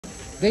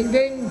Ding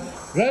ding,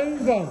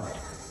 round one.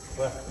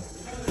 Left.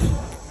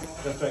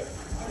 Left, right.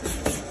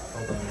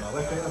 Hold on now.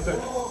 Left, right, left,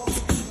 right.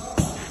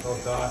 Well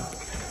done.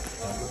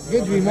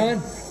 Good wee man.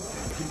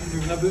 Keep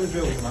moving a bit as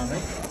well, wee man,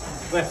 right?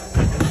 Left.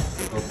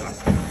 Well done.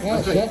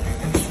 That's right. it.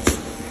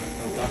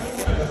 Well done.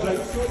 Left,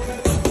 right.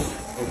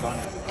 Well done.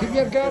 Keep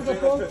your guard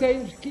up all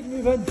times, keep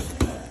moving.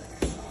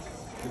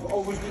 You've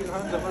always got your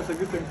hands up, that's a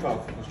good thing,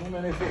 pal. There's no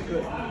many folk to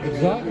it.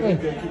 Exactly.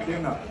 Keep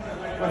doing that.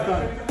 Left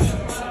hand.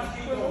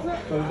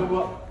 So double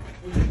up.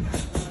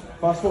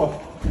 Fast forward.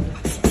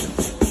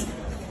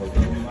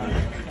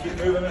 Keep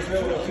moving as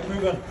well, keep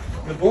moving.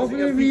 The balls of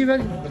your feet.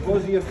 The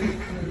balls of your feet.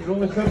 You're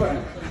only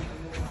pivoting.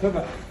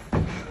 Pivot.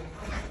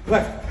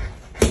 Left.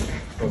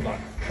 Well done.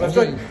 Left,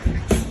 right.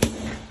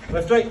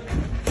 Left, right.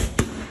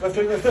 Left,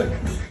 right, left, right.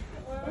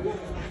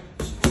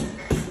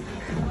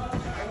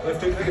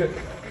 Left, right, right.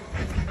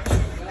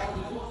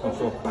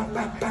 Also, back,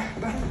 back,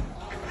 back, back.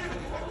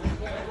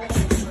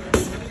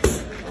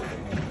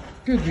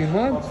 Good wee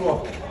man. Fast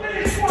forward.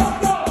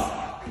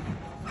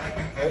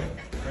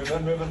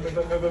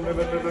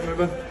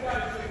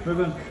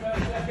 Moving.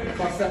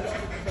 Fast steps.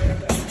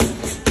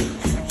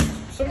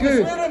 Somebody's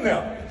swearing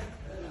there.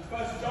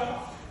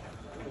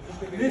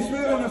 He's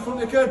swearing in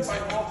front of the kids.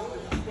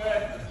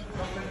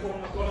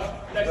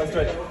 That's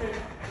right.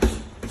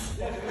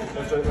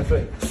 That's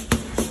right.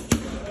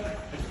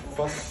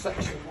 Fast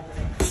steps.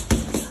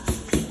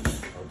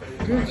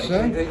 Good,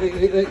 sir.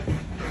 Right.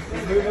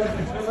 Moving.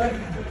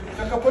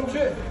 Take a punch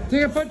it.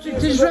 Take a punch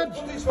into his ribs.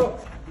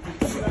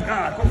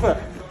 Ah, go for it.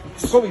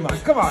 Go me, man.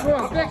 Come on. Go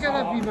on, pick it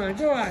up, wee man.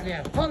 Go on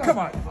there. Come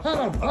on.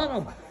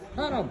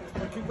 Hit him.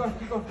 Keep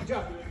going.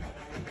 Jump.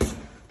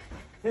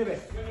 Heavy.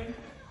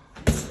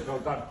 Well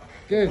done.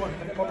 Good. Come on,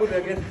 hit my body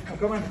again. I'm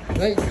coming.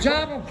 Right,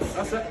 jab him.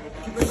 That's it.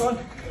 Keep it going.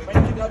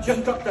 Mind, keep that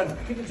chin tucked in.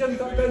 Keep the chin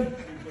tucked in.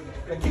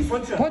 Yeah, keep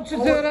punching. Punch it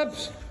to the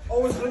ribs.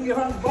 Always bring your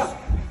hand back.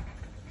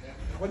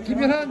 Keep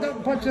your hand up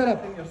and punch it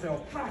up.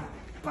 Yourself. Bang,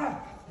 bang,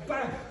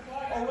 bang.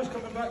 Always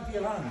coming back to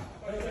your hand.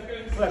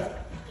 Left.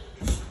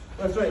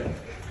 Left, right.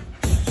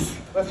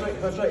 Left,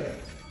 right, left, right.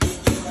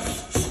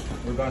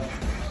 We're done.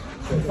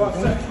 5,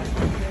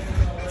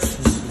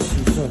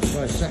 6. 4,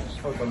 5, 6.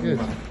 Good.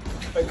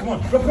 Right, come on.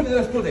 Rip into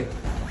this bloody.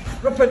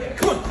 Rip into it.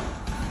 Come on.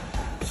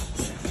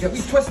 Yeah, we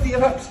twist to your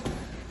hips.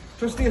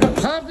 Twist to your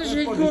hips. Hard as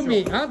you go,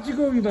 mate. Hard to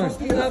go, wee man. Twist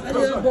to your hips. Into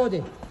the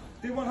body.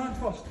 Do one hand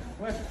first.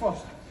 Left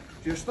first. So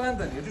you're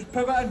standing. You're just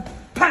pivoting.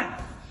 Bang!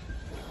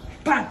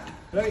 Bang!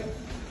 Right.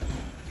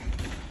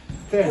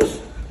 10.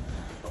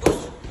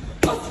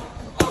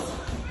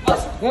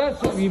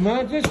 That's it, wee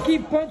man. Just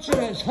keep punching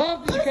it as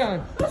hard as you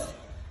can.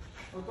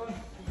 Well done.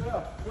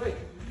 There. Right.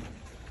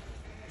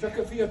 Chuck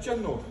it for your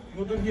chin though.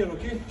 No down here,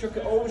 okay? Chuck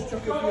it, always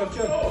chuck it for your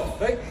chin.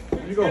 Right?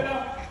 Here you go.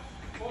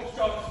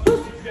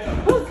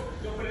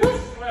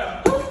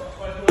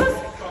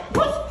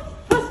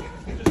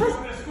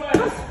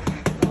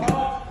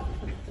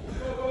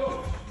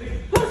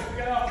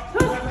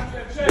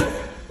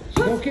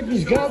 Still keep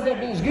his guard up,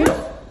 that's good.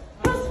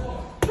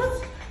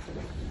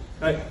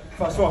 Right,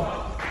 fast forward.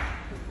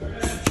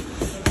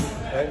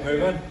 Right,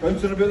 move in.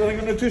 Bouncing about the ring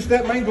on the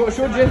two-step, mind what I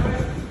showed you.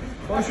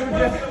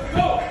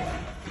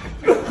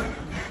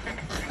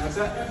 That's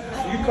it.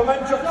 You come in,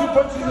 chuck 2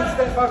 punches and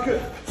step back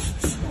out.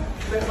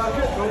 Step back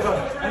out, well done.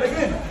 And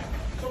again.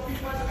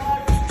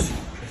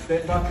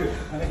 Step back out,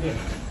 and again.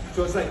 So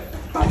it's like,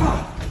 ba-ba!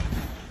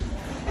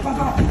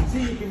 Ba-ba!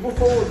 See, you can go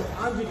forward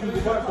and you can go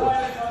backwards.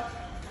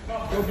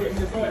 You're getting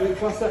your feet right,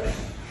 plus 6.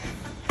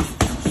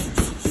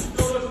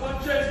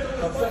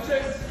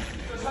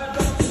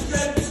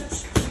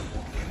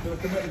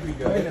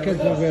 Kids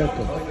are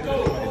welcome.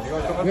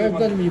 Well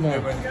done, wee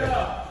man.